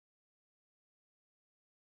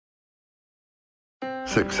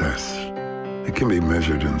Success. It can be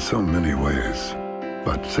measured in so many ways,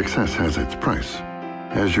 but success has its price.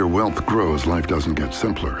 As your wealth grows, life doesn't get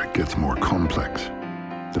simpler, it gets more complex.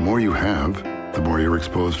 The more you have, the more you're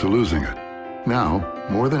exposed to losing it. Now,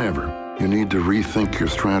 more than ever, you need to rethink your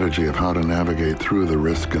strategy of how to navigate through the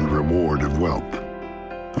risk and reward of wealth.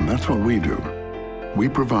 And that's what we do. We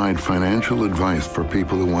provide financial advice for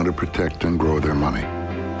people who want to protect and grow their money.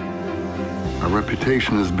 Our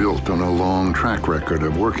reputation is built on a long track record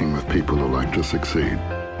of working with people who like to succeed.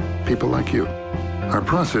 People like you. Our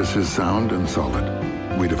process is sound and solid.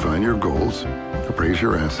 We define your goals, appraise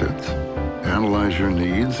your assets, analyze your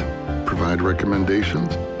needs, provide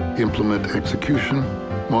recommendations, implement execution,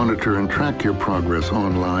 monitor and track your progress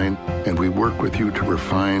online, and we work with you to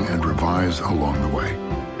refine and revise along the way.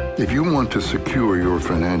 If you want to secure your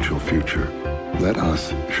financial future, let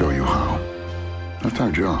us show you how. That's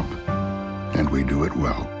our job, and we do it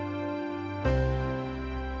well.